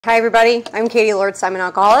Hi everybody, I'm Catie L, I'm an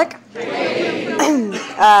alcoholic. On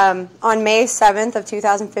May 7th of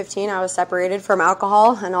 2015, I was separated from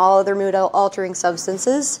alcohol and all other mood-altering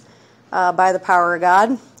substances by the power of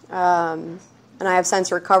God, and I have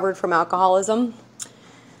since recovered from alcoholism.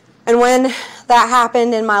 And when that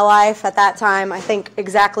happened in my life at that time, I think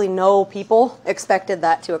exactly no people expected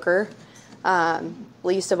that to occur,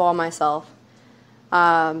 least of all myself.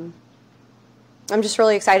 I'm just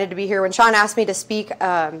really excited to be here. When Sean asked me to speak,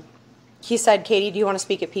 he said, "Catie, do you want to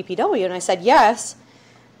speak at PPW?" And I said, yes.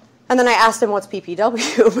 And then I asked him, what's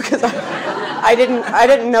PPW? Because I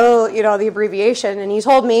didn't know, the abbreviation. And he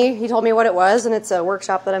told me what it was, and it's a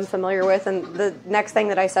workshop that I'm familiar with. And the next thing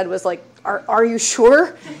that I said was like, are you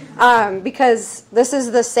sure? Because this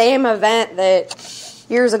is the same event that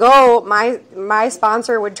years ago my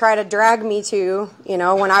sponsor would try to drag me to,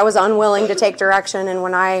 when I was unwilling to take direction and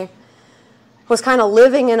when I was kind of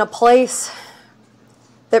living in a place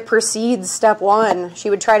that precedes step one. She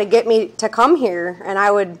would try to get me to come here, and I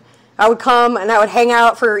would come and I would hang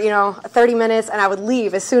out for 30 minutes, and I would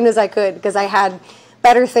leave as soon as I could because I had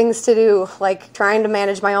better things to do, like trying to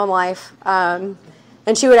manage my own life. And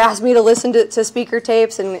she would ask me to listen to speaker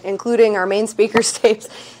tapes, and including our main speaker's tapes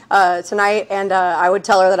tonight, and I would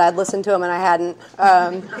tell her that I'd listened to them and I hadn't.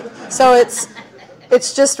 So it's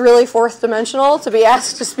just really fourth dimensional to be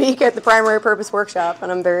asked to speak at the Primary Purpose Workshop, and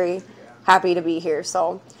I'm very happy to be here.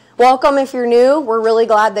 So welcome if you're new. We're really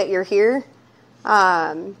glad that you're here.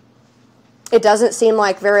 It doesn't seem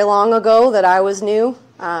like very long ago that I was new,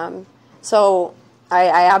 so I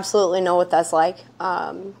absolutely know what that's like.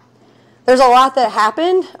 There's a lot that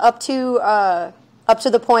happened up to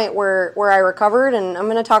the point where I recovered, and I'm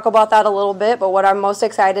going to talk about that a little bit, but what I'm most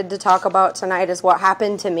excited to talk about tonight is what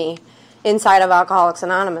happened to me inside of Alcoholics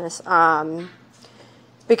Anonymous,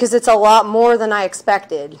 because it's a lot more than I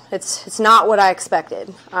expected. It's not what I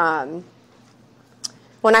expected. When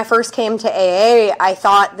I first came to AA, I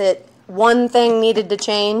thought that one thing needed to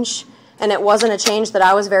change, and it wasn't a change that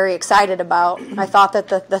I was very excited about. I thought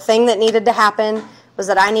that the thing that needed to happen was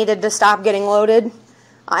that I needed to stop getting loaded,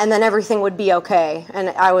 and then everything would be okay. And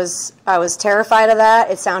I was terrified of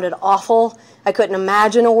that. It sounded awful. I couldn't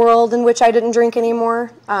imagine a world in which I didn't drink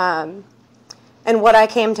anymore. And what I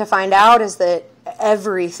came to find out is that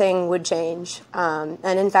everything would change. And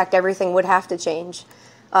in fact, everything would have to change.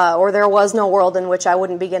 Or there was no world in which I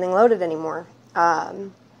wouldn't be getting loaded anymore.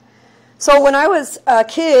 So when I was a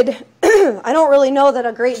kid, I don't really know that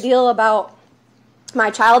a great deal about my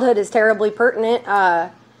childhood is terribly pertinent,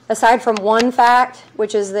 aside from one fact,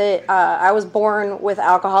 which is that I was born with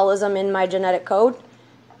alcoholism in my genetic code.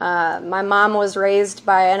 My mom was raised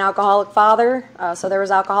by an alcoholic father, so there was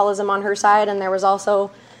alcoholism on her side, and there was also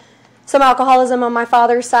some alcoholism on my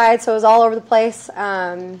father's side, so it was all over the place.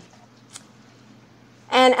 And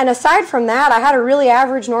aside from that, I had a really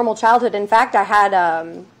average, normal childhood. In fact, I had,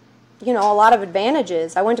 a lot of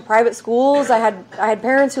advantages. I went to private schools. I had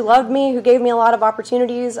parents who loved me, who gave me a lot of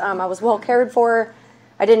opportunities. I was well cared for.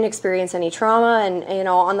 I didn't experience any trauma, and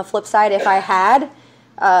on the flip side, if I had,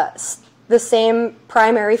 the same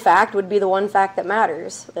primary fact would be the one fact that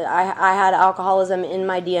matters. I had alcoholism in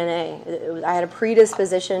my DNA. I had a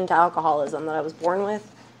predisposition to alcoholism that I was born with,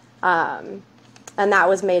 and that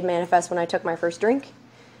was made manifest when I took my first drink.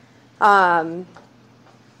 And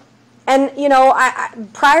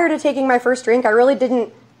prior to taking my first drink, I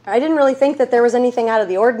didn't really think that there was anything out of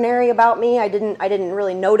the ordinary about me. I didn't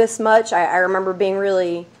really notice much. I remember being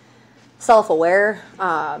really self-aware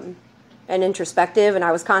and introspective, and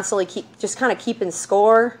I was constantly just kind of keeping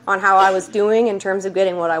score on how I was doing in terms of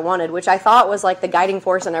getting what I wanted, which I thought was like the guiding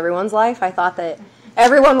force in everyone's life. I thought that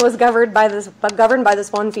everyone was governed by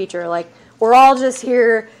this one feature, like we're all just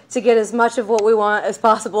here to get as much of what we want as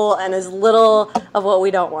possible and as little of what we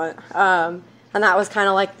don't want, and that was kind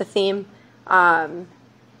of like the theme. And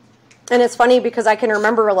it's funny because I can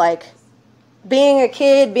remember like being a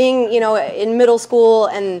kid, being in middle school,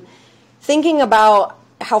 and thinking about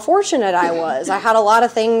how fortunate I was. I had a lot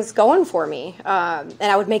of things going for me, and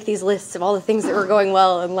I would make these lists of all the things that were going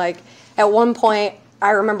well, and like at one point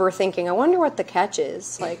I remember thinking, I wonder what the catch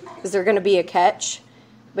is. Like, is there going to be a catch?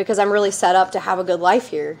 Because I'm really set up to have a good life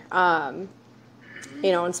here. And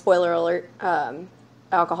spoiler alert,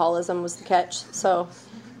 alcoholism was the catch. So,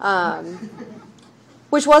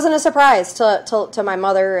 which wasn't a surprise to my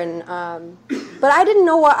mother, and but I didn't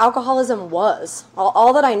know what alcoholism was.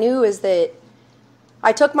 All that I knew is that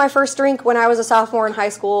I took my first drink when I was a sophomore in high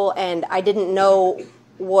school, and I didn't know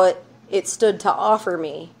what it stood to offer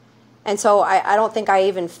me. And so I don't think I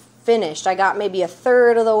even finished. I got maybe a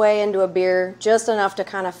third of the way into a beer, just enough to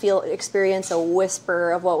kind of experience a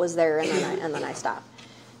whisper of what was there, and then I stopped.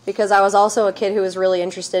 because I was also a kid who was really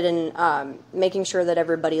interested in making sure that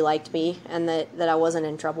everybody liked me and that I wasn't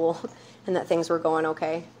in trouble and that things were going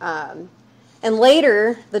okay. And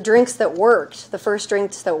later, the drinks that worked, the first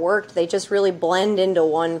drinks that worked, they just really blend into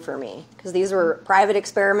one for me, because these were private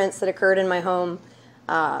experiments that occurred in my home.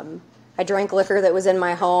 I drank liquor that was in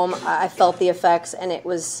my home. I felt the effects, and it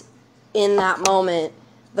was in that moment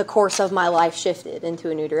the course of my life shifted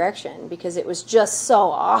into a new direction, because it was just so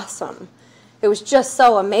awesome. It was just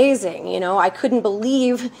so amazing. You know, I couldn't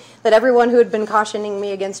believe that everyone who had been cautioning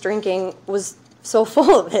me against drinking was so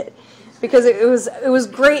full of it. Because it was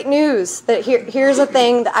great news that here's a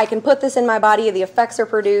thing that I can put this in my body, the effects are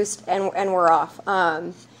produced, and we're off.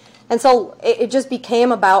 And so it just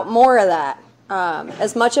became about more of that,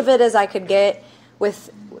 as much of it as I could get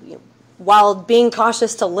with, while being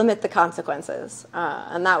cautious to limit the consequences.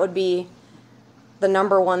 And that would be the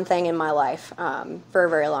number one thing in my life for a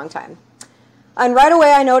very long time. And right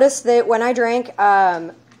away I noticed that when I drank,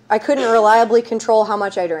 I couldn't reliably control how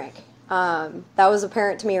much I drank. That was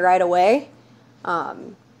apparent to me right away.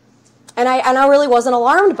 And I really wasn't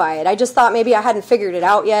alarmed by it. I just thought maybe I hadn't figured it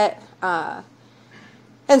out yet.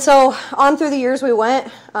 And so on through the years we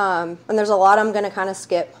went, and there's a lot I'm going to kind of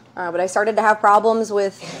skip. But I started to have problems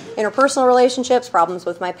with interpersonal relationships, problems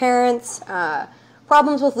with my parents,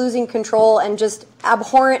 problems with losing control, and just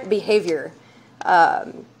abhorrent behavior.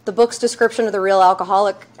 The book's description of the real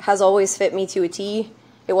alcoholic has always fit me to a T.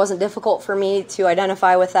 It wasn't difficult for me to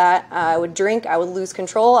identify with that. I would drink, I would lose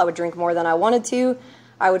control, I would drink more than I wanted to.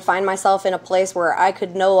 I would find myself in a place where I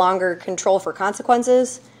could no longer control for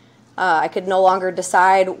consequences. I could no longer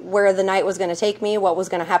decide where the night was going to take me, what was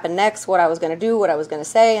going to happen next, what I was going to do, what I was going to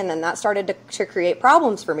say, and then that started to create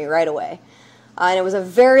problems for me right away. And it was a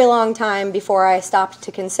very long time before I stopped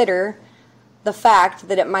to consider the fact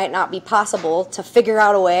that it might not be possible to figure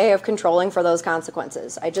out a way of controlling for those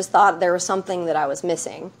consequences. I just thought there was something that I was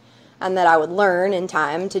missing, and that I would learn in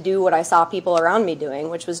time to do what I saw people around me doing,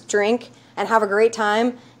 which was drink and have a great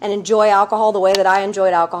time and enjoy alcohol the way that I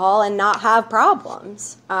enjoyed alcohol and not have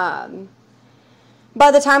problems. By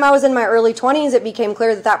the time I was in my early 20s, it became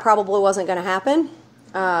clear that that probably wasn't going to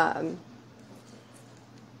happen.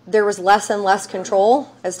 There was less and less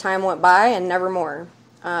control as time went by, and never more.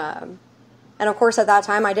 And of course, at that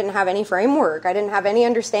time, I didn't have any framework. I didn't have any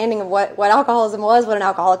understanding of what alcoholism was, what an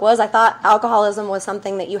alcoholic was. I thought alcoholism was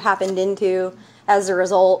something that you happened into as a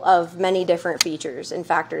result of many different features and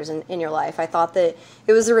factors in your life. I thought that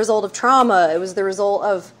it was the result of trauma. It was the result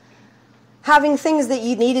of having things that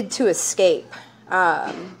you needed to escape.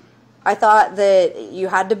 I thought that you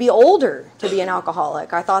had to be older to be an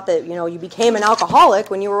alcoholic. I thought that, you became an alcoholic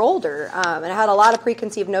when you were older. And I had a lot of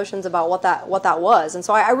preconceived notions about what that was. And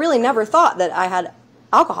so I really never thought that I had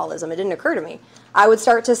alcoholism. It didn't occur to me. I would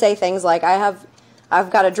start to say things like, I've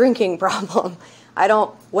got a drinking problem.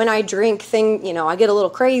 When I drink, I get a little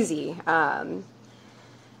crazy. And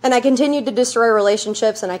I continued to destroy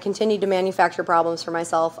relationships, and I continued to manufacture problems for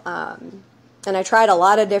myself. And I tried a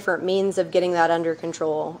lot of different means of getting that under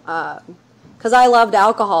control. Because I loved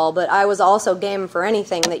alcohol, but I was also game for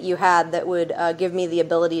anything that you had that would give me the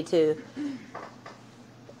ability to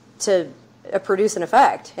produce an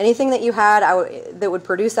effect. Anything that you had that would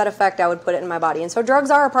produce that effect, I would put it in my body. And so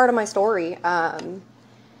drugs are a part of my story. And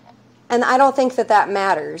I don't think that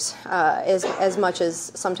matters as much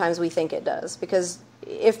as sometimes we think it does. Because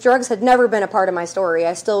if drugs had never been a part of my story,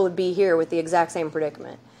 I still would be here with the exact same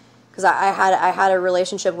predicament. Because I had a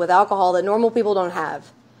relationship with alcohol that normal people don't have.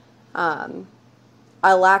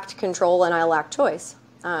 I lacked control and I lacked choice.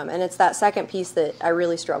 And it's that second piece that I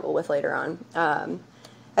really struggle with later on.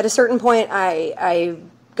 At a certain point, I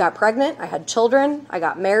got pregnant. I had children. I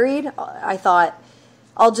got married. I thought,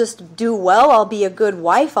 I'll just do well. I'll be a good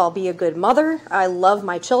wife. I'll be a good mother. I love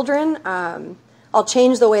my children. I'll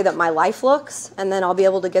change the way that my life looks, and then I'll be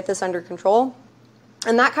able to get this under control.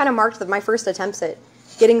 And that kind of marked my first attempts at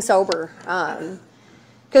getting sober,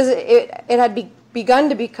 because it had begun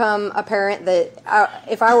to become apparent that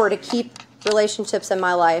if I were to keep relationships in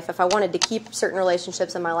my life, if I wanted to keep certain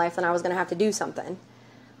relationships in my life, then I was going to have to do something.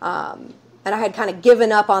 And I had kind of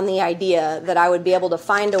given up on the idea that I would be able to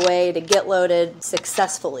find a way to get loaded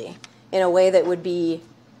successfully in a way that would be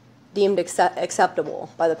deemed acceptable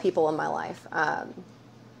by the people in my life.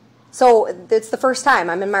 So it's the first time.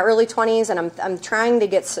 I'm in my early 20s, and I'm trying to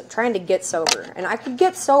get sober. And I could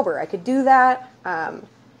get sober. I could do that,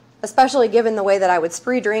 especially given the way that I would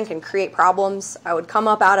spree drink and create problems. I would come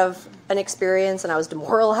up out of an experience, and I was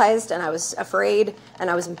demoralized, and I was afraid, and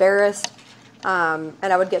I was embarrassed, and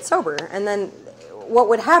I would get sober. And then what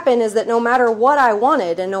would happen is that no matter what I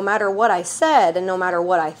wanted, and no matter what I said, and no matter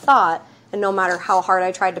what I thought, And no matter how hard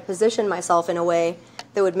I tried to position myself in a way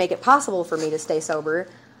that would make it possible for me to stay sober,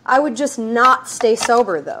 I would just not stay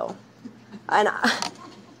sober, though. And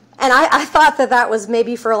I thought that was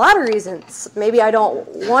maybe for a lot of reasons. Maybe I don't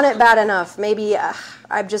want it bad enough. Maybe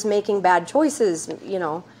I'm just making bad choices, you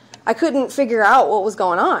know. I couldn't figure out what was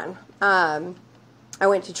going on. I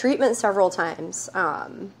went to treatment several times.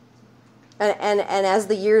 And as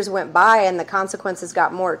the years went by and the consequences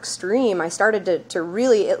got more extreme, I started to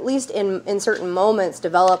really, at least in certain moments,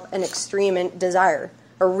 develop an extreme desire,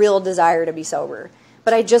 a real desire to be sober.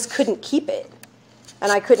 But I just couldn't keep it.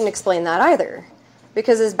 And I couldn't explain that either.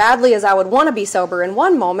 Because as badly as I would want to be sober in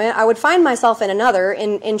one moment, I would find myself in another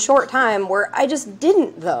in short time where I just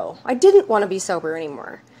didn't, though. I didn't want to be sober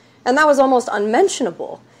anymore. And that was almost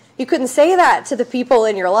unmentionable. You couldn't say that to the people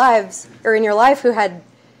in your lives, or in your life, who had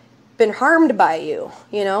been harmed by you.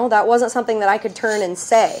 You know, that wasn't something that I could turn and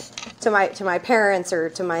say to my parents or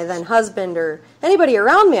to my then husband or anybody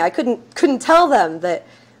around me. I couldn't tell them that,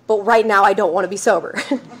 but right now I don't want to be sober.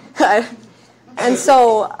 And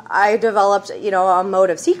so I developed, you know, a mode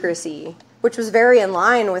of secrecy, which was very in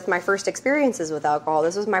line with my first experiences with alcohol.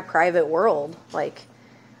 This was my private world. Like,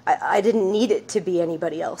 I didn't need it to be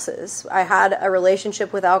anybody else's. I had a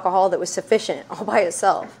relationship with alcohol that was sufficient all by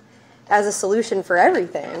itself as a solution for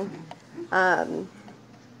everything. And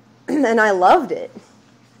I loved it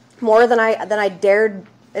more than I dared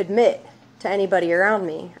admit to anybody around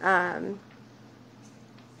me. And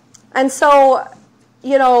so,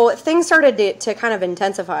 you know, things started to kind of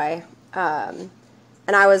intensify. And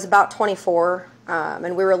I was about 24,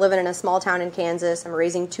 and we were living in a small town in Kansas. I'm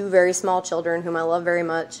raising two very small children whom I love very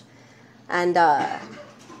much. And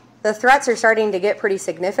the threats are starting to get pretty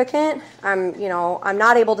significant. I'm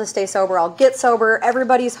not able to stay sober. I'll get sober.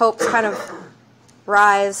 Everybody's hopes kind of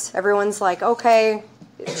rise. Everyone's like, okay,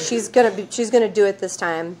 she's gonna do it this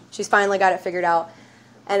time. She's finally got it figured out.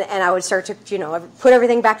 And I would start to, you know, put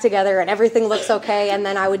everything back together, and everything looks okay, and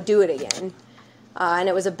then I would do it again. And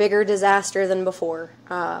it was a bigger disaster than before.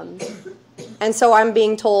 And so I'm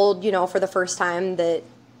being told, you know, for the first time that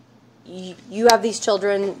you have these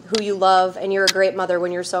children who you love, and you're a great mother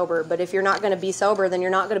when you're sober, but if you're not going to be sober, then you're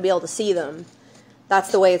not going to be able to see them.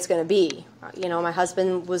 That's the way it's going to be. You know, my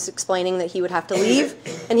husband was explaining that he would have to leave,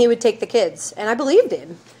 and he would take the kids, and I believed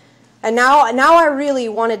him. And now I really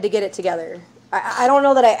wanted to get it together. I don't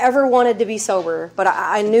know that I ever wanted to be sober, but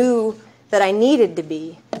I knew that I needed to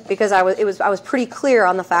be, because I was pretty clear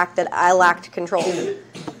on the fact that I lacked control.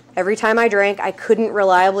 Every time I drank, I couldn't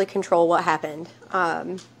reliably control what happened.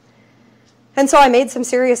 And so I made some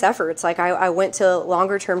serious efforts. Like, I went to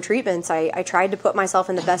longer-term treatments. I tried to put myself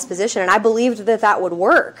in the best position, and I believed that would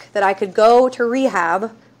work, that I could go to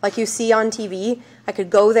rehab, like you see on TV. I could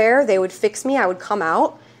go there, they would fix me, I would come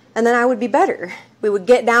out, and then I would be better. We would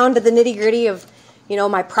get down to the nitty-gritty of, you know,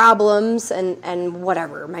 my problems and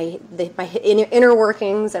whatever, my inner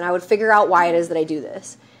workings, and I would figure out why it is that I do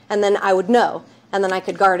this. And then I would know, and then I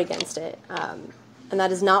could guard against it. And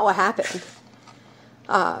that is not what happened.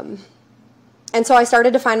 And so I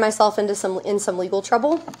started to find myself in some legal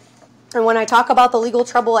trouble. And when I talk about the legal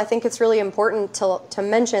trouble, I think it's really important to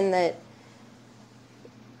mention that,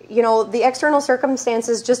 you know, the external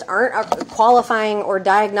circumstances just aren't a qualifying or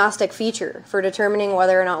diagnostic feature for determining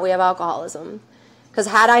whether or not we have alcoholism. Because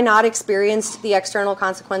had I not experienced the external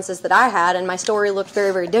consequences that I had, and my story looked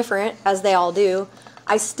very, very different, as they all do,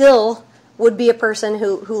 I still would be a person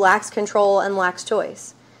who lacks control and lacks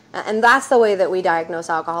choice. And that's the way that we diagnose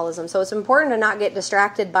alcoholism. So it's important to not get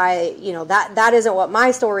distracted by, you know, that isn't what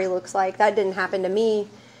my story looks like. That didn't happen to me.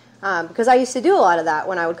 Because I used to do a lot of that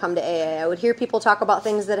when I would come to AA. I would hear people talk about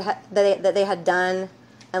things that they had done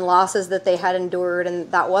and losses that they had endured,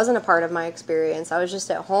 and that wasn't a part of my experience. I was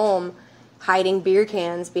just at home hiding beer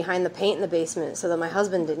cans behind the paint in the basement so that my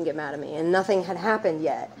husband didn't get mad at me, and nothing had happened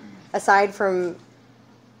yet, aside from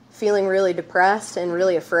feeling really depressed and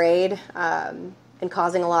really afraid and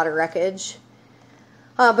causing a lot of wreckage.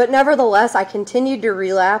 But nevertheless, I continued to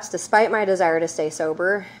relapse despite my desire to stay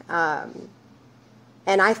sober.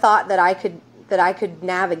 And I thought that I could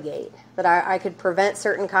navigate, that I could prevent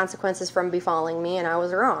certain consequences from befalling me, and I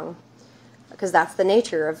was wrong. Because that's the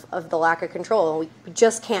nature of the lack of control. We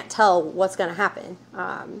just can't tell what's going to happen.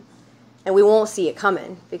 And we won't see it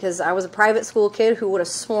coming. Because I was a private school kid who would have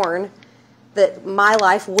sworn that my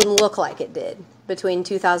life wouldn't look like it did between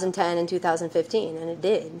 2010 and 2015, and it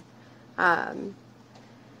did.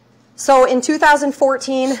 So in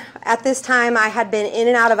 2014, at this time, I had been in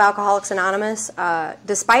and out of Alcoholics Anonymous.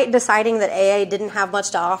 Despite deciding that AA didn't have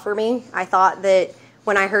much to offer me, I thought that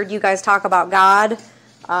when I heard you guys talk about God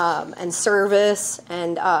and service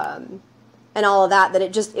and and all of that, that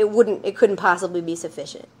it couldn't possibly be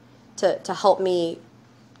sufficient to help me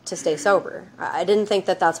to stay sober. I didn't think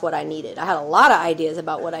that that's what I needed. I had a lot of ideas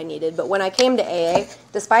about what I needed, but when I came to AA,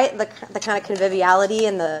 despite the kind of conviviality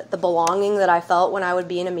and the belonging that I felt when I would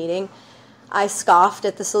be in a meeting, I scoffed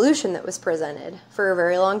at the solution that was presented for a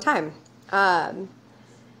very long time.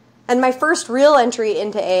 And my first real entry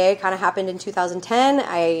into AA kind of happened in 2010.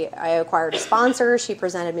 I acquired a sponsor. She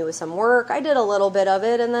presented me with some work. I did a little bit of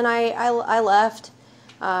it, and then I left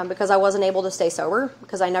because I wasn't able to stay sober,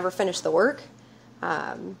 because I never finished the work.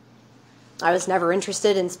 I was never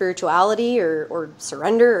interested in spirituality or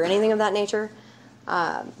surrender or anything of that nature.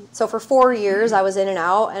 So for 4 years, I was in and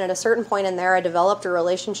out, and at a certain point in there, I developed a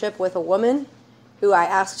relationship with a woman who I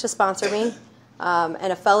asked to sponsor me,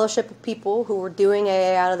 and a fellowship of people who were doing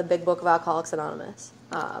AA out of the Big Book of Alcoholics Anonymous.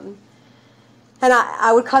 And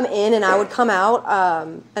I would come in and I would come out,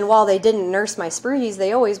 and while they didn't nurse my sprees,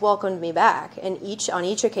 they always welcomed me back, and on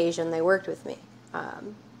each occasion, they worked with me.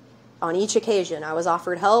 On each occasion, I was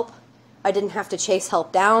offered help. I didn't have to chase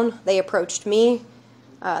help down. They approached me.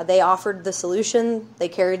 They offered the solution. They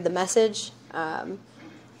carried the message.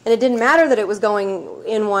 And it didn't matter that it was going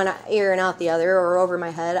in one ear and out the other or over my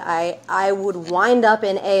head. I would wind up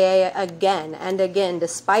in AA again and again,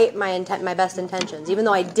 despite my best intentions. Even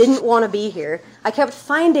though I didn't want to be here, I kept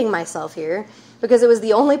finding myself here because it was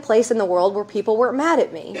the only place in the world where people weren't mad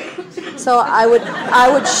at me. So I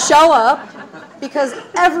would show up because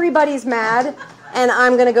everybody's mad, and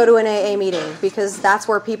I'm going to go to an AA meeting because that's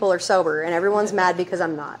where people are sober, and everyone's mad because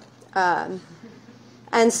I'm not.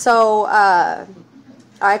 And so I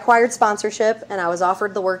acquired sponsorship, and I was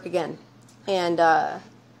offered the work again. And I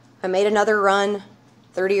made another run,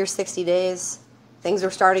 30 or 60 days. Things were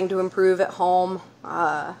starting to improve at home.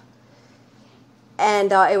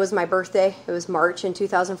 And it was my birthday. It was March in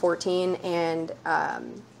 2014, and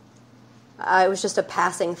it was just a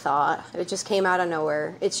passing thought. It just came out of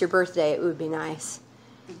nowhere. It's your birthday. It would be nice.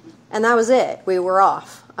 And that was it. We were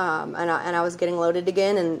off. And I was getting loaded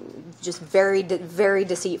again, and just very, very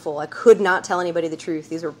deceitful. I could not tell anybody the truth.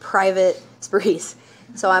 These were private sprees.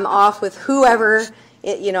 So I'm off with whoever,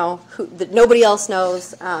 that nobody else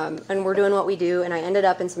knows, and we're doing what we do. And I ended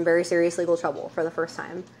up in some very serious legal trouble for the first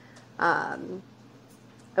time.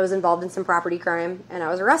 I was involved in some property crime, and I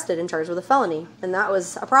was arrested and charged with a felony. And that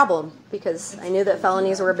was a problem because I knew that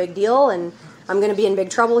felonies were a big deal, and I'm going to be in big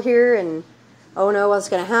trouble here, and oh no, what's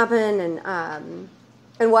going to happen?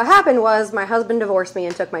 And what happened was my husband divorced me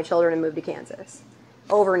and took my children and moved to Kansas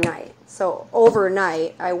overnight. So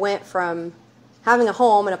overnight, I went from having a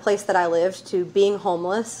home and a place that I lived to being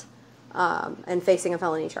homeless and facing a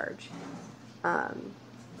felony charge.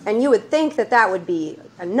 And you would think that that would be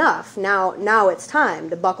enough. Now it's time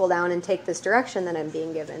to buckle down and take this direction that I'm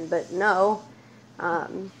being given. But no,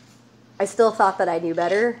 I still thought that I knew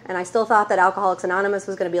better, and I still thought that Alcoholics Anonymous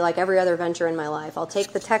was going to be like every other venture in my life. I'll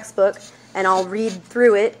take the textbook, and I'll read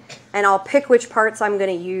through it, and I'll pick which parts I'm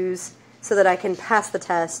going to use so that I can pass the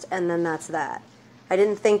test, and then that's that. I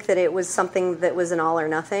didn't think that it was something that was an all or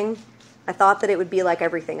nothing. I thought that it would be like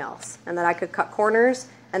everything else, and that I could cut corners,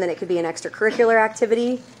 and then it could be an extracurricular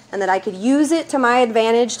activity, and that I could use it to my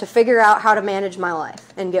advantage to figure out how to manage my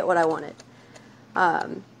life and get what I wanted.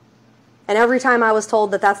 And every time I was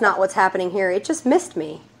told that that's not what's happening here, it just missed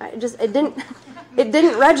me. It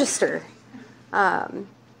didn't register. And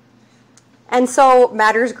so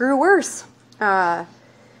matters grew worse. And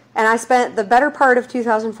I spent the better part of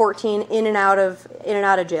 2014 in and out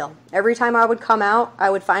of jail. Every time I would come out, I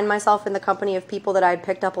would find myself in the company of people that I'd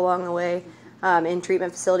picked up along the way. In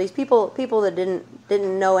treatment facilities, people that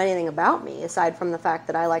didn't know anything about me aside from the fact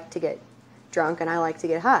that I like to get drunk and I like to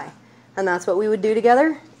get high, and that's what we would do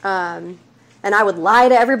together. And I would lie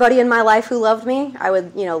to everybody in my life who loved me. I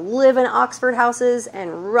would, live in Oxford houses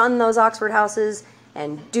and run those Oxford houses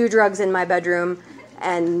and do drugs in my bedroom,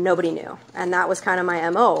 and nobody knew. And that was kind of my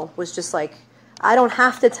MO. Was just like, I don't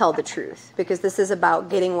have to tell the truth because this is about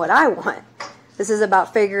getting what I want. This is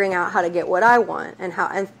about figuring out how to get what I want and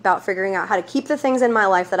about figuring out how to keep the things in my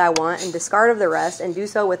life that I want and discard of the rest and do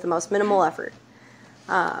so with the most minimal effort.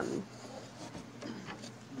 And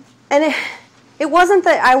it wasn't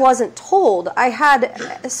that I wasn't told. I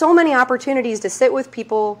had so many opportunities to sit with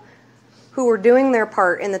people who were doing their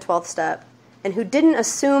part in the 12th step and who didn't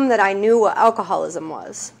assume that I knew what alcoholism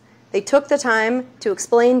was. They took the time to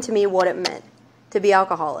explain to me what it meant to be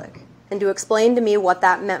alcoholic, and to explain to me what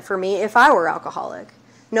that meant for me if I were alcoholic.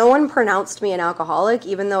 No one pronounced me an alcoholic,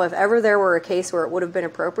 even though if ever there were a case where it would have been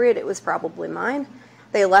appropriate, it was probably mine.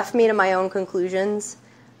 They left me to my own conclusions.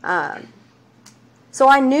 So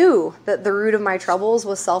I knew that the root of my troubles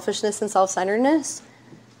was selfishness and self-centeredness,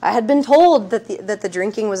 I had been told that the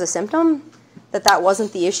drinking was a symptom, that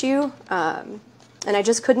wasn't the issue, and I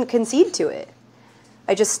just couldn't concede to it.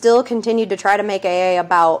 I just still continued to try to make AA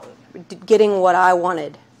about getting what I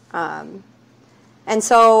wanted. And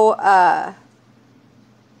so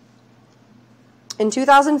in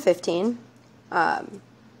 2015,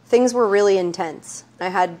 things were really intense. I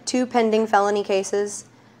had 2 pending felony cases.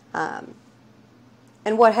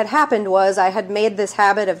 And what had happened was I had made this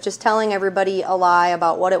habit of just telling everybody a lie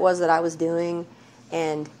about what it was that I was doing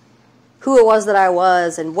and who it was that I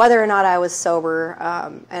was and whether or not I was sober.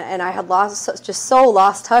 And I had lost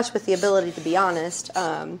touch with the ability to be honest.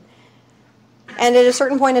 And at a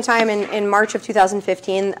certain point in time in March of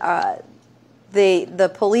 2015,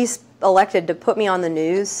 the police elected to put me on the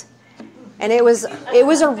news. And it was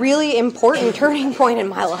a really important turning point in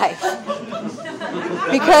my life.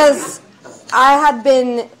 Because I had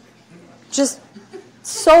been just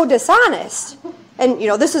so dishonest. And, you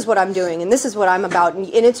know, this is what I'm doing, and this is what I'm about, and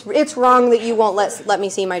it's wrong that you won't let me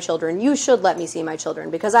see my children. You should let me see my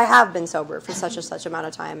children, because I have been sober for such amount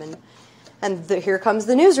of time. And here comes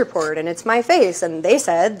the news report, and it's my face, and they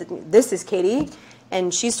said, this is Catie,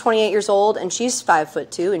 and she's 28 years old, and she's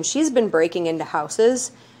 5'2", and she's been breaking into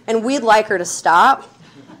houses, and we'd like her to stop.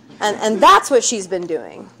 And that's what she's been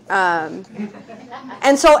doing.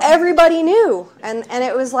 And so everybody knew. And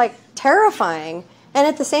it was like terrifying. And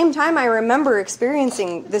at the same time, I remember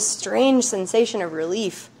experiencing this strange sensation of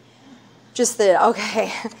relief. Just that,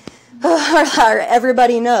 okay,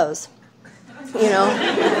 everybody knows. You know?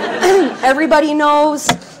 Everybody knows,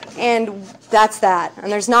 and that's that.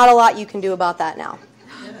 And there's not a lot you can do about that now.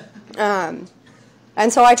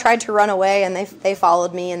 And so I tried to run away, and they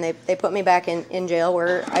followed me, and they put me back in jail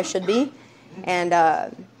where I should be.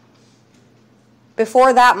 And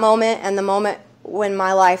before that moment and the moment when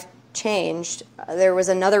my life changed, there was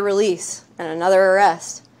another release and another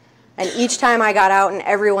arrest. And each time I got out and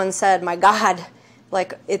everyone said, my God,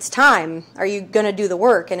 like, it's time. Are you going to do the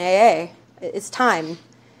work in AA? It's time.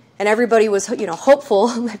 And everybody was, you know, hopeful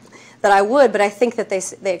that I would, but I think that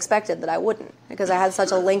they expected that I wouldn't, because I had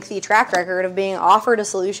such a lengthy track record of being offered a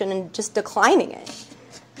solution and just declining it.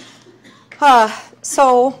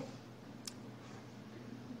 So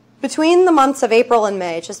between the months of April and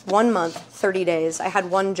May, just 1 month, 30 days, I had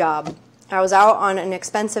one job. I was out on an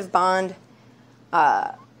expensive bond.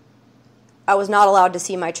 I was not allowed to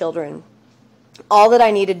see my children. All that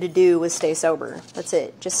I needed to do was stay sober. That's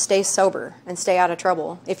it. Just stay sober and stay out of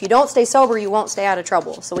trouble. If you don't stay sober, you won't stay out of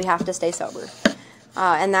trouble. So we have to stay sober.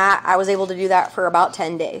 And that I was able to do that for about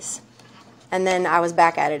 10 days. And then I was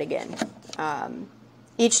back at it again.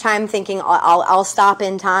 Each time thinking, I'll stop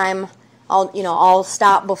in time. I'll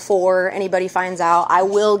stop before anybody finds out. I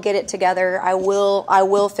will get it together. I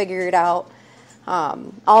will figure it out.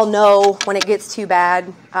 I'll know when it gets too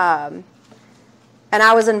bad. And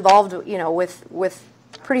I was involved, you know, with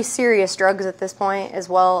pretty serious drugs at this point, as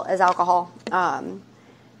well as alcohol. And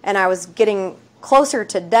I was getting closer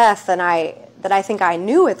to death than I think I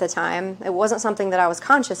knew at the time. It wasn't something that I was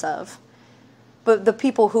conscious of. But the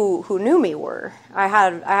people who knew me were. I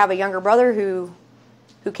have a younger brother who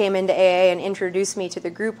came into AA and introduced me to the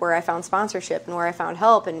group where I found sponsorship and where I found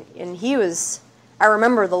help. And he was, I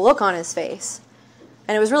remember the look on his face.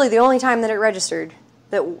 And it was really the only time that it registered.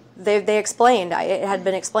 That they explained, it had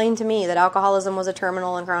been explained to me that alcoholism was a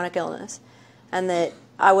terminal and chronic illness, and that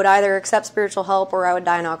I would either accept spiritual help or I would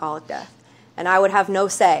die an alcoholic death. And I would have no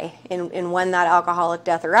say in when that alcoholic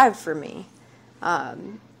death arrived for me.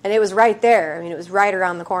 And it was right there. I mean, it was right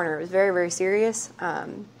around the corner. It was very, very serious.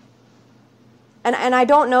 And I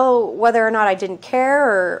don't know whether or not I didn't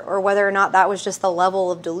care or whether or not that was just the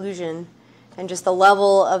level of delusion and just the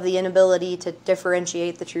level of the inability to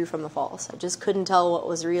differentiate the true from the false. I just couldn't tell what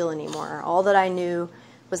was real anymore. All that I knew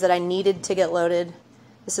was that I needed to get loaded.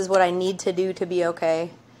 This is what I need to do to be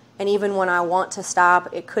okay. And even when I want to stop,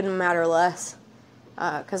 it couldn't matter less,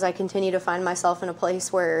 because I continue to find myself in a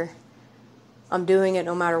place where I'm doing it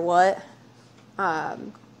no matter what.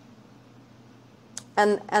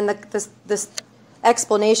 This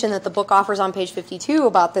explanation that the book offers on page 52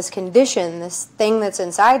 about this condition, this thing that's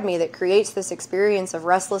inside me that creates this experience of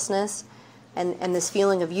restlessness and this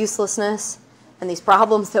feeling of uselessness and these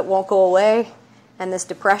problems that won't go away and this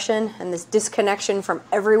depression and this disconnection from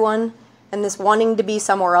everyone and this wanting to be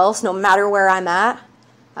somewhere else no matter where I'm at.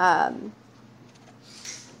 I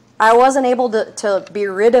wasn't able to be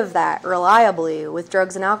rid of that reliably with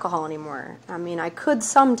drugs and alcohol anymore. I mean, I could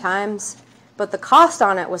sometimes, but the cost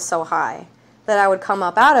on it was so high that I would come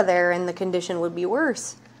up out of there and the condition would be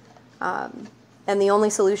worse. And the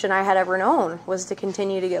only solution I had ever known was to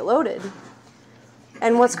continue to get loaded.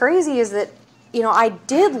 And what's crazy is that you know, I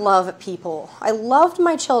did love people. I loved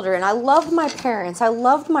my children. I loved my parents. I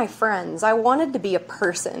loved my friends. I wanted to be a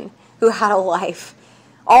person who had a life.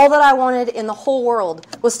 All that I wanted in the whole world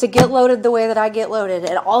was to get loaded the way that I get loaded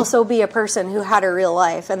and also be a person who had a real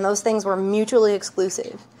life. And those things were mutually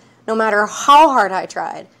exclusive, no matter how hard I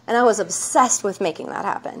tried. And I was obsessed with making that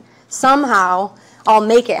happen. Somehow, I'll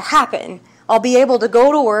make it happen. I'll be able to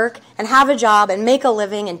go to work and have a job and make a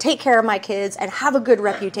living and take care of my kids and have a good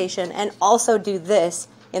reputation and also do this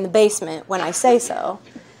in the basement when I say so.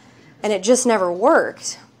 And it just never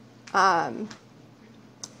worked. So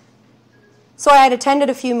I had attended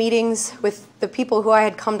a few meetings with the people who I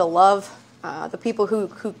had come to love, the people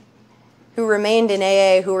who remained in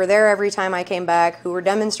AA, who were there every time I came back, who were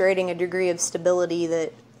demonstrating a degree of stability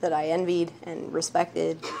that I envied and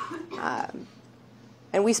respected.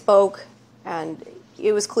 And we spoke, and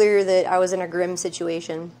it was clear that I was in a grim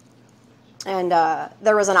situation. And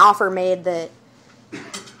there was an offer made that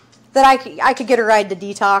I could get a ride to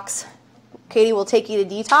detox. Catie will take you to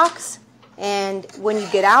detox, and when you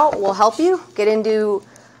get out, we'll help you get into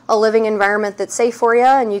a living environment that's safe for you,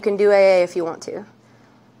 and you can do AA if you want to.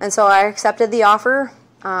 And so I accepted the offer,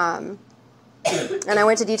 and I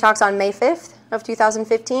went to detox on May 5th of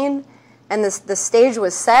 2015, and the stage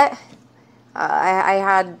was set.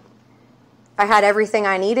 I had everything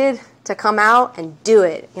I needed to come out and do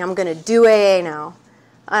it. You know, I'm going to do AA now.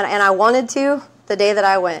 And I wanted to the day that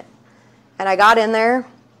I went. And I got in there,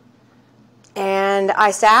 and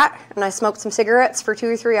I sat, and I smoked some cigarettes for 2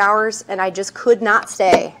 or 3 hours, and I just could not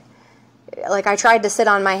stay. Like, I tried to sit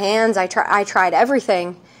on my hands. I tried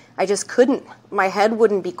everything. I just couldn't. My head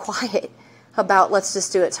wouldn't be quiet about, let's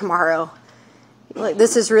just do it tomorrow. Like,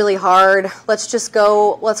 this is really hard. Let's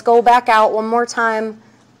go back out one more time.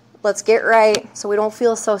 Let's get right so we don't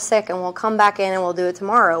feel so sick, and we'll come back in and we'll do it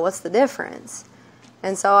tomorrow. What's the difference?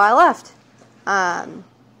 And so I left.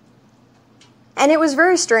 And it was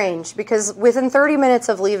very strange, because within 30 minutes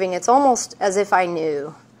of leaving, it's almost as if I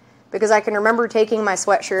knew. Because I can remember taking my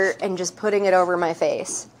sweatshirt and just putting it over my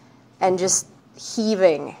face and just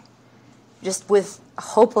heaving, just with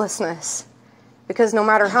hopelessness. Because no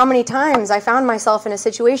matter how many times I found myself in a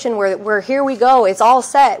situation where here we go, it's all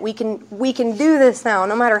set, we can do this now,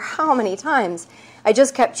 no matter how many times, I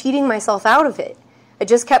just kept cheating myself out of it. I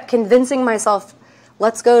just kept convincing myself,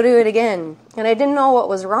 let's go do it again. And I didn't know what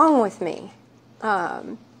was wrong with me.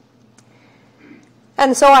 And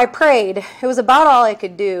so I prayed. It was about all I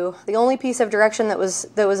could do. The only piece of direction that was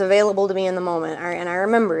available to me in the moment. And I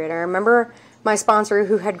remember it. I remember my sponsor,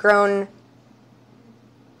 who had grown,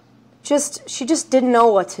 she just didn't know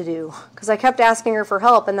what to do. Because I kept asking her for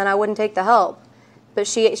help, and then I wouldn't take the help. But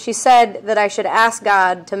she said that I should ask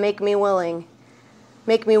God to make me willing.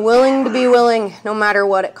 Make me willing to be willing, no matter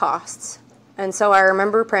what it costs. And so I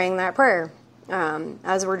remember praying that prayer.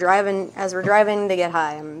 As we're driving to get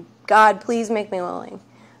high, God, please make me willing,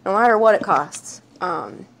 no matter what it costs.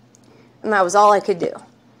 And that was all I could do.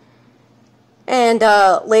 And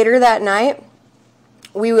later that night,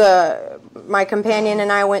 my companion and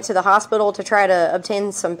I went to the hospital to try to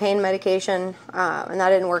obtain some pain medication, and that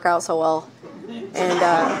didn't work out so well.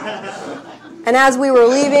 And as we were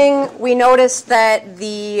leaving, we noticed that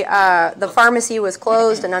the pharmacy was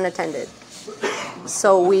closed and unattended.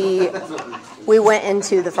 So we went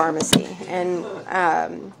into the pharmacy and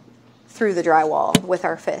through the drywall with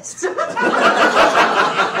our fists.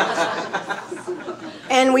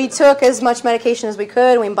 And we took as much medication as we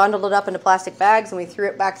could, and we bundled it up into plastic bags, and we threw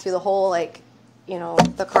it back through the hole like, you know,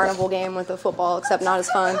 the carnival game with the football, except not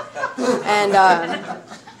as fun.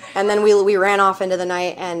 And then we ran off into the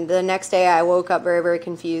night, and the next day I woke up very, very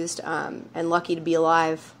confused and lucky to be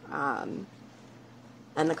alive. And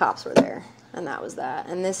the cops were there, and that was that.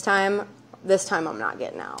 And this time I'm not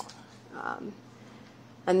getting out.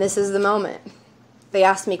 And this is the moment. They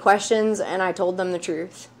asked me questions, and I told them the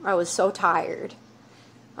truth. I was so tired.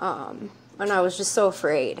 And I was just so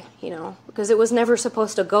afraid, you know, because it was never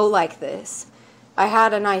supposed to go like this. I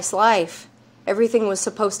had a nice life. Everything was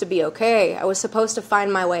supposed to be okay. I was supposed to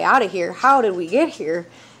find my way out of here. How did we get here?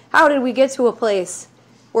 How did we get to a place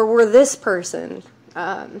where we're this person?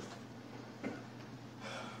 And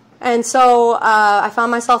so I found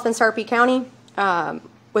myself in Sarpy County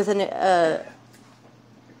with a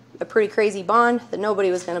pretty crazy bond that nobody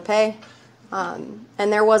was going to pay.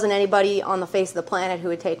 And there wasn't anybody on the face of the planet who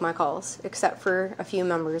would take my calls, except for a few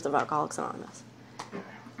members of Alcoholics Anonymous.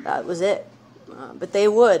 That was it. But they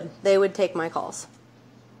would take my calls.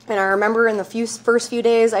 And I remember in the first few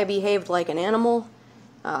days, I behaved like an animal.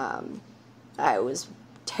 I was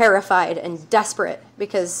terrified and desperate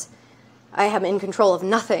because I am in control of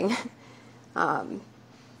nothing.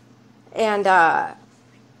 And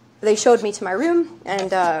they showed me to my room,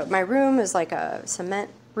 and my room is like a cement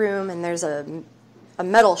room, and there's a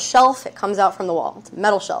metal shelf. It comes out from the wall. It's a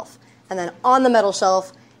metal shelf. And then on the metal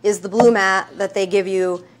shelf is the blue mat that they give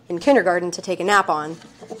you in kindergarten to take a nap on,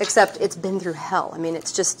 except it's been through hell. I mean,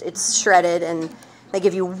 it's shredded, and they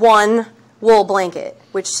give you one wool blanket,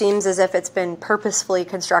 which seems as if it's been purposefully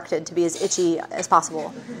constructed to be as itchy as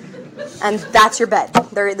possible. And that's your bed.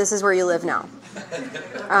 This is where you live now.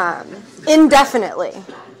 Indefinitely,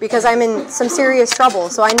 because I'm in some serious trouble.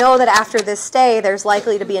 So I know that after this stay, there's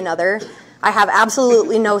likely to be another. I have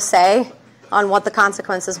absolutely no say on what the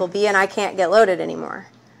consequences will be, and I can't get loaded anymore.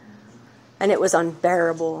 And it was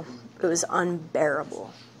unbearable. It was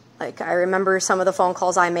unbearable. Like, I remember some of the phone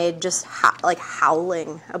calls I made just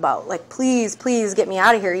howling about, like, please, please get me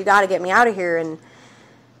out of here. You got to get me out of here. And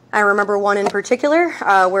I remember one in particular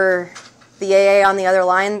where the AA on the other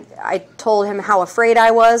line, I told him how afraid I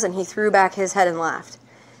was, and he threw back his head and laughed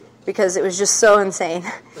because it was just so insane.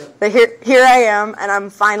 But here I am, and I'm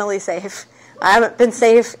finally safe. I haven't been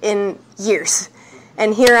safe in years.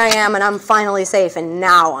 And here I am, and I'm finally safe, and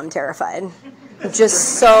now I'm terrified. I'm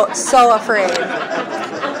just so afraid.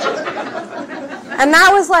 And that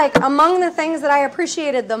was like among the things that I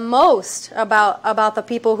appreciated the most about the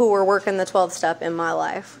people who were working the 12th step in my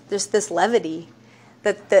life. Just this levity,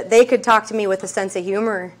 that they could talk to me with a sense of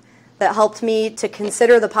humor that helped me to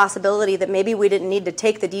consider the possibility that maybe we didn't need to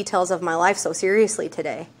take the details of my life so seriously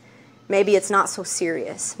today. Maybe it's not so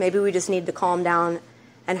serious. Maybe we just need to calm down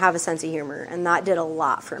and have a sense of humor. And that did a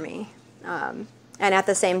lot for me. And at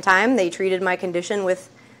the same time, they treated my condition with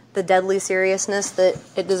the deadly seriousness that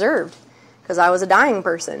it deserved, because I was a dying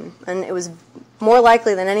person, and it was more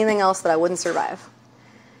likely than anything else that I wouldn't survive.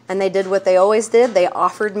 And they did what they always did. They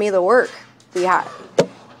offered me the work.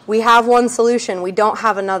 We have one solution. We don't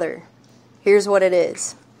have another. Here's what it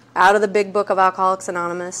is. Out of the big book of Alcoholics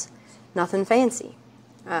Anonymous, nothing fancy.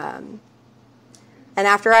 And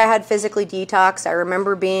after I had physically detoxed, I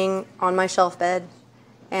remember being on my shelf bed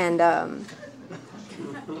and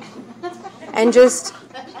just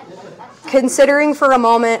considering for a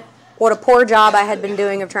moment what a poor job I had been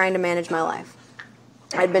doing of trying to manage my life.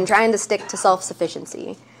 I'd been trying to stick to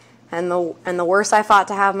self-sufficiency, and the worse I fought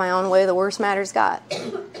to have my own way, the worse matters got.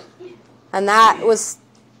 And that was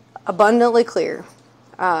abundantly clear.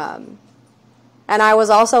 And I was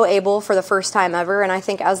also able, for the first time ever, and I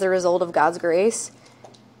think as the result of God's grace,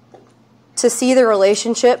 to see the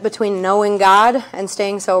relationship between knowing God and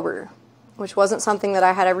staying sober, which wasn't something that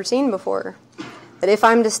I had ever seen before. That if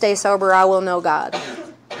I'm to stay sober, I will know God.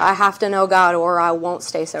 I have to know God or I won't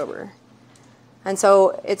stay sober. And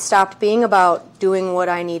so it stopped being about doing what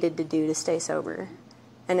I needed to do to stay sober.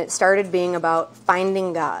 And it started being about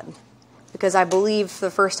finding God. Because I believed for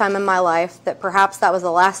the first time in my life that perhaps that was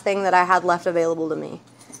the last thing that I had left available to me.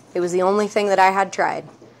 It was the only thing that I had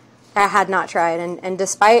not tried. And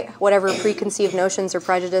despite whatever preconceived notions or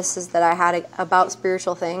prejudices that I had about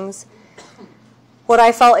spiritual things, what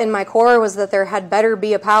I felt in my core was that there had better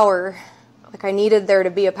be a power. Like, I needed there to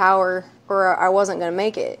be a power, or I wasn't going to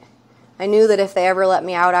make it. I knew that if they ever let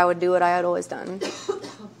me out, I would do what I had always done.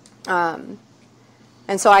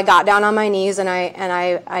 And so I got down on my knees and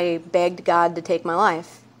I begged God to take my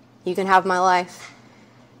life. You can have my life.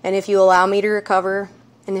 And if you allow me to recover,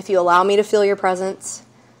 and if you allow me to feel your presence,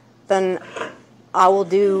 then I will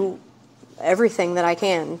do everything that I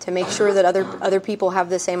can to make sure that other people have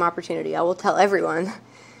the same opportunity. I will tell everyone,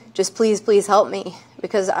 just please help me,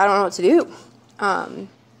 because I don't know what to do.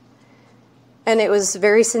 And it was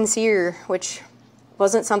very sincere, which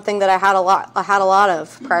wasn't something that I had a lot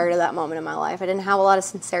of prior to that moment in my life. I didn't have a lot of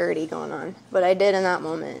sincerity going on, but I did in that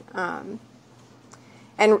moment.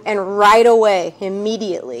 And right away,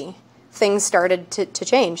 immediately, things started to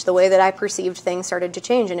change. The way that I perceived things started to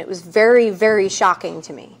change, and it was very, very shocking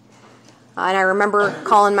to me. And I remember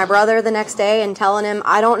calling my brother the next day and telling him,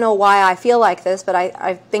 I don't know why I feel like this, but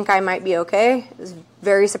I think I might be okay. It was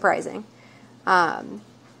very surprising. And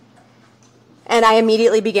I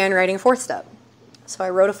immediately began writing a fourth step. So I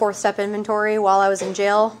wrote a fourth step inventory while I was in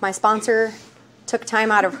jail. My sponsor took time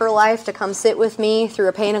out of her life to come sit with me through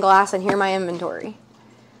a pane of glass and hear my inventory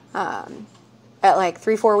at like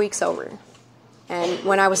 3-4 weeks sober. And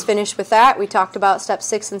when I was finished with that, we talked about steps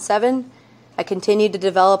 6 and 7. I continued to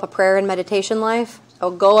develop a prayer and meditation life. I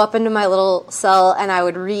would go up into my little cell and I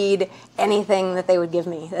would read anything that they would give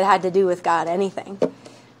me that had to do with God, anything.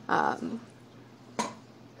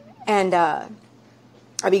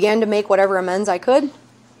 I began to make whatever amends I could.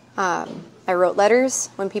 I wrote letters.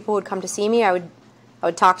 When people would come to see me, I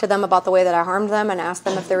would talk to them about the way that I harmed them and ask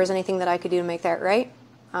them if there was anything that I could do to make that right.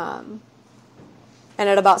 And And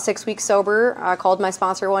at about 6 weeks sober, I called my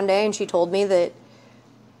sponsor one day, and she told me that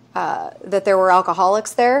that there were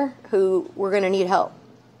alcoholics there who were going to need help.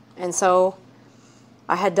 And so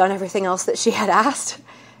I had done everything else that she had asked,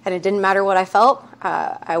 and it didn't matter what I felt.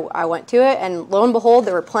 I went to it, and lo and behold,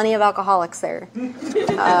 there were plenty of alcoholics there. The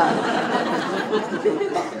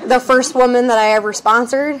first woman that I ever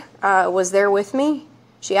sponsored was there with me.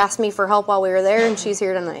 She asked me for help while we were there, and she's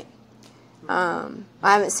here tonight.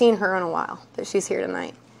 I haven't seen her in a while, but she's here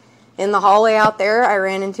tonight. In the hallway out there, I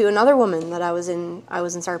ran into another woman that I was in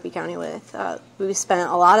Sarpy County with. We spent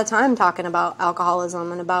a lot of time talking about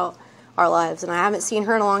alcoholism and about our lives, and I haven't seen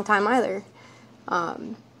her in a long time either.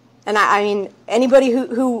 And I mean, anybody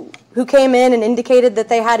who came in and indicated that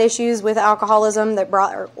they had issues with alcoholism that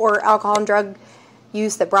brought, or alcohol and drug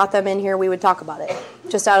use that brought them in here, we would talk about it.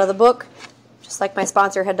 Just out of the book, just like my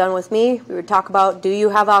sponsor had done with me, we would talk about, do you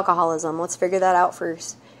have alcoholism? Let's figure that out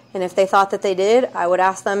first. And if they thought that they did, I would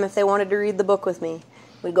ask them if they wanted to read the book with me.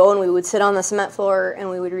 We'd go and we would sit on the cement floor and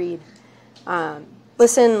we would read.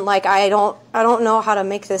 Listen, like I don't know how to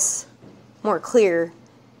make this more clear,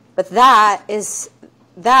 but that is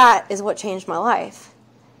what changed my life.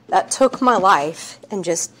 That took my life and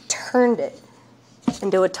just turned it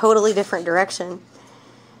into a totally different direction.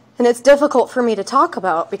 And it's difficult for me to talk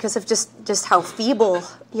about because of just how feeble,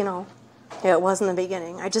 it was in the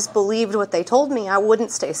beginning. I just believed what they told me. I wouldn't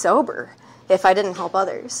stay sober if I didn't help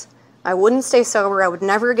others. I wouldn't stay sober. I would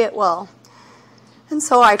never get well. And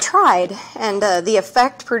so I tried, and the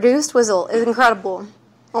effect produced was incredible.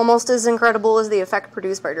 Almost as incredible as the effect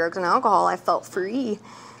produced by drugs and alcohol. I felt free.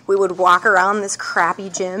 We would walk around this crappy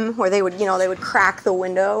gym where they would crack the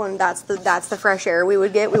window, and that's the fresh air we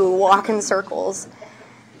would get. We would walk in circles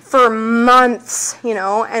for months,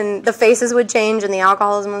 and the faces would change and the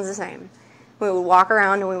alcoholism was the same. We would walk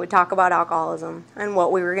around and we would talk about alcoholism and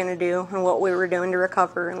what we were going to do and what we were doing to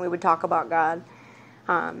recover, and we would talk about God.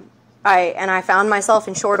 I found myself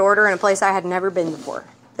in short order in a place I had never been before.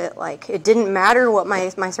 That it didn't matter what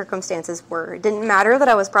my circumstances were. It didn't matter that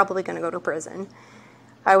I was probably going to go to prison.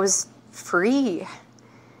 I was free.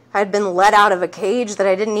 I had been let out of a cage that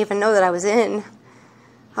I didn't even know that I was in.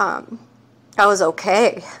 I was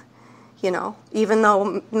okay, even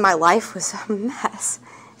though my life was a mess.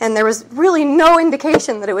 And there was really no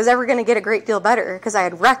indication that it was ever going to get a great deal better because I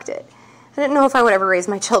had wrecked it. I didn't know if I would ever raise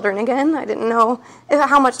my children again. I didn't know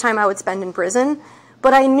how much time I would spend in prison.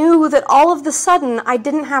 But I knew that all of the sudden I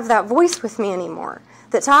didn't have that voice with me anymore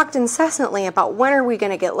that talked incessantly about when are we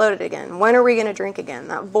going to get loaded again? When are we going to drink again?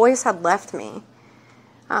 That voice had left me.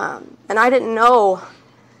 And I didn't know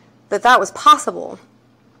that was possible.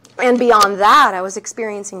 And beyond that, I was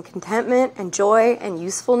experiencing contentment and joy and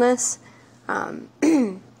usefulness. And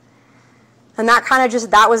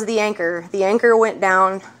that was the anchor. The anchor went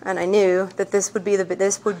down, and I knew that this would be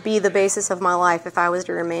the basis of my life if I was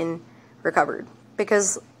to remain recovered.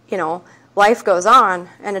 Because, life goes on,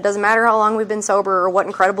 and it doesn't matter how long we've been sober or what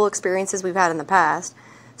incredible experiences we've had in the past.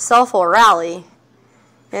 Self will rally,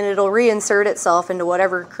 and it'll reinsert itself into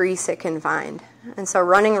whatever crease it can find. And so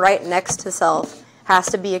running right next to self has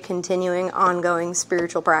to be a continuing, ongoing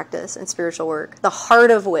spiritual practice and spiritual work, the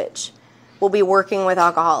heart of which will be working with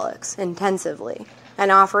alcoholics intensively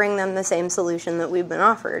and offering them the same solution that we've been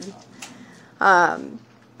offered. I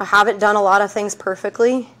haven't done a lot of things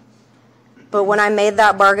perfectly, but when I made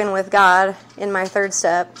that bargain with God in my third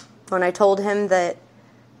step, when I told him that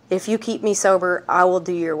if you keep me sober, I will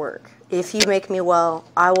do your work. If you make me well,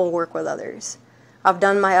 I will work with others. I've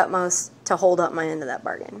done my utmost to hold up my end of that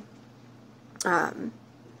bargain. And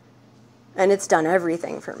it's done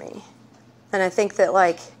everything for me. And I think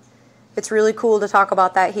that it's really cool to talk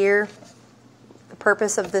about that here. The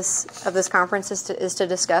purpose of this conference is to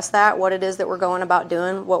discuss that, what it is that we're going about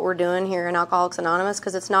doing, what we're doing here in Alcoholics Anonymous,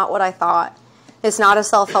 because it's not what I thought. It's not a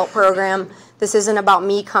self-help program. This isn't about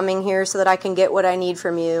me coming here so that I can get what I need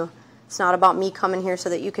from you. It's not about me coming here so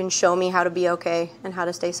that you can show me how to be okay and how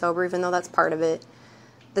to stay sober, even though that's part of it.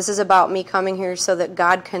 This is about me coming here so that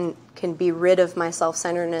God can be rid of my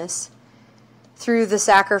self-centeredness through the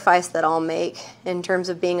sacrifice that I'll make in terms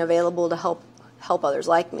of being available to help others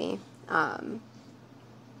like me.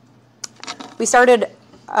 We started,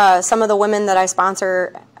 some of the women that I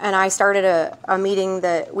sponsor, and I started a meeting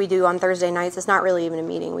that we do on Thursday nights. It's not really even a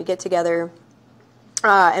meeting. We get together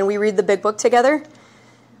and we read the big book together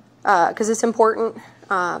because it's important.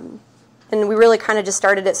 And we really kind of just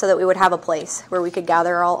started it so that we would have a place where we could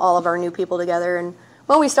gather all of our new people together. And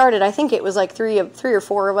when we started, I think it was like three or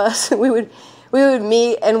four of us. We would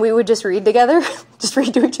meet and we would just read together, just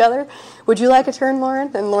read to each other. Would you like a turn,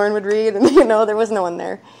 Lauren? And Lauren would read, and there was no one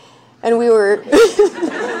there. And we were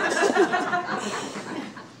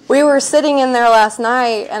we were sitting in there last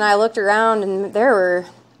night, and I looked around, and there were,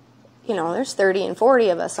 there's 30 and 40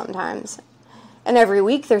 of us sometimes. And every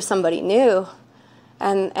week there's somebody new.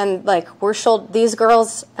 And like, these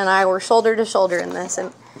girls and I were shoulder to shoulder in this,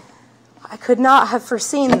 and I could not have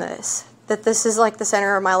foreseen this, that this is like the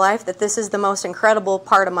center of my life, that this is the most incredible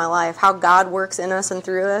part of my life, how God works in us and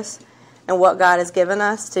through us, and what God has given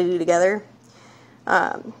us to do together.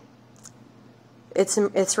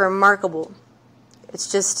 It's remarkable. It's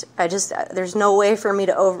just, there's no way for me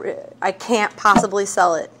I can't possibly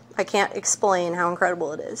sell it. I can't explain how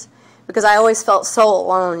incredible it is. Because I always felt so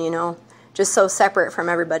alone, just so separate from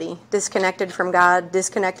everybody, disconnected from God,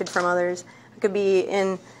 disconnected from others. I could be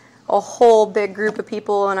in a whole big group of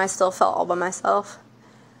people and I still felt all by myself.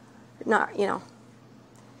 And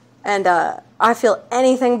I feel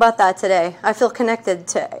anything but that today. I feel connected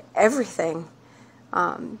to everything.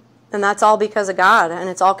 And that's all because of God, and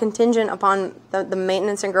it's all contingent upon the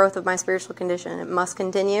maintenance and growth of my spiritual condition. It must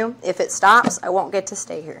continue. If it stops, I won't get to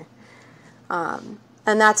stay here. And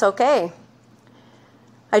that's okay.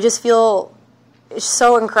 I just feel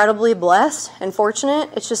so incredibly blessed and fortunate.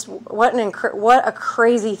 It's just what a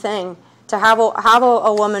crazy thing to have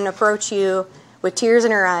a woman approach you with tears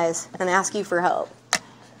in her eyes and ask you for help.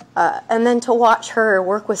 And then to watch her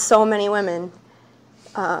work with so many women.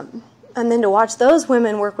 And then to watch those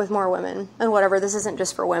women work with more women. And whatever, this isn't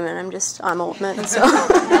just for women. I'm a woman, so.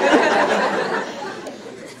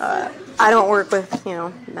 I don't work with,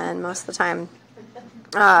 men most of the time.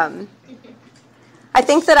 I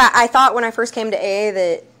think that I thought when I first came to AA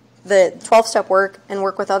that the 12-step work and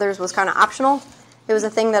work with others was kind of optional. It was a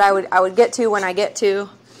thing that I would get to when I get to.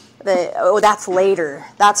 That's later.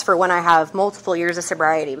 That's for when I have multiple years of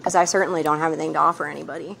sobriety, because I certainly don't have anything to offer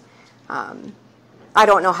anybody. I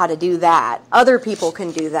don't know how to do that. Other people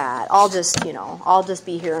can do that. I'll just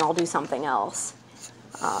be here and I'll do something else.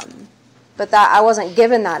 But that I wasn't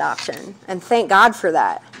given that option, and thank God for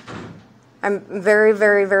that. I'm very,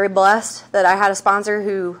 very, very blessed that I had a sponsor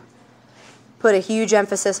who put a huge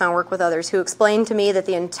emphasis on work with others, who explained to me that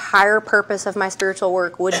the entire purpose of my spiritual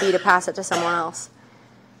work would be to pass it to someone else.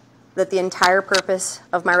 That the entire purpose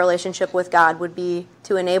of my relationship with God would be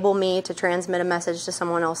to enable me to transmit a message to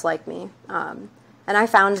someone else like me. And I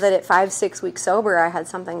found that at 5-6 weeks sober, I had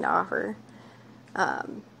something to offer,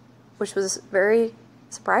 which was very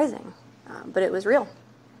surprising, but it was real.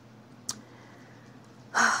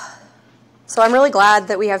 So I'm really glad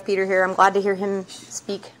that we have Peter here. I'm glad to hear him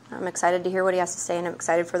speak. I'm excited to hear what he has to say, and I'm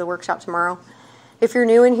excited for the workshop tomorrow. If you're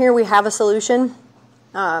new in here, we have a solution.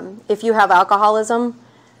 If you have alcoholism,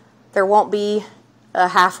 there won't be a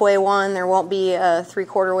halfway one. There won't be a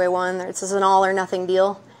three-quarter way one. It's an all or nothing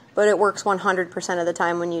deal, but it works 100% of the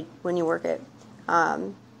time when you work it.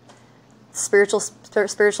 Spiritual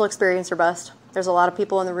experience or bust. There's a lot of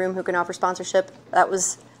people in the room who can offer sponsorship. That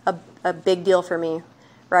was a big deal for me.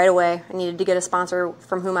 Right away, I needed to get a sponsor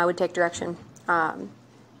from whom I would take direction.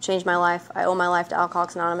 Changed my life. I owe my life to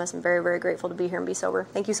Alcoholics Anonymous. I'm very, very grateful to be here and be sober.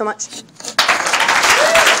 Thank you so much.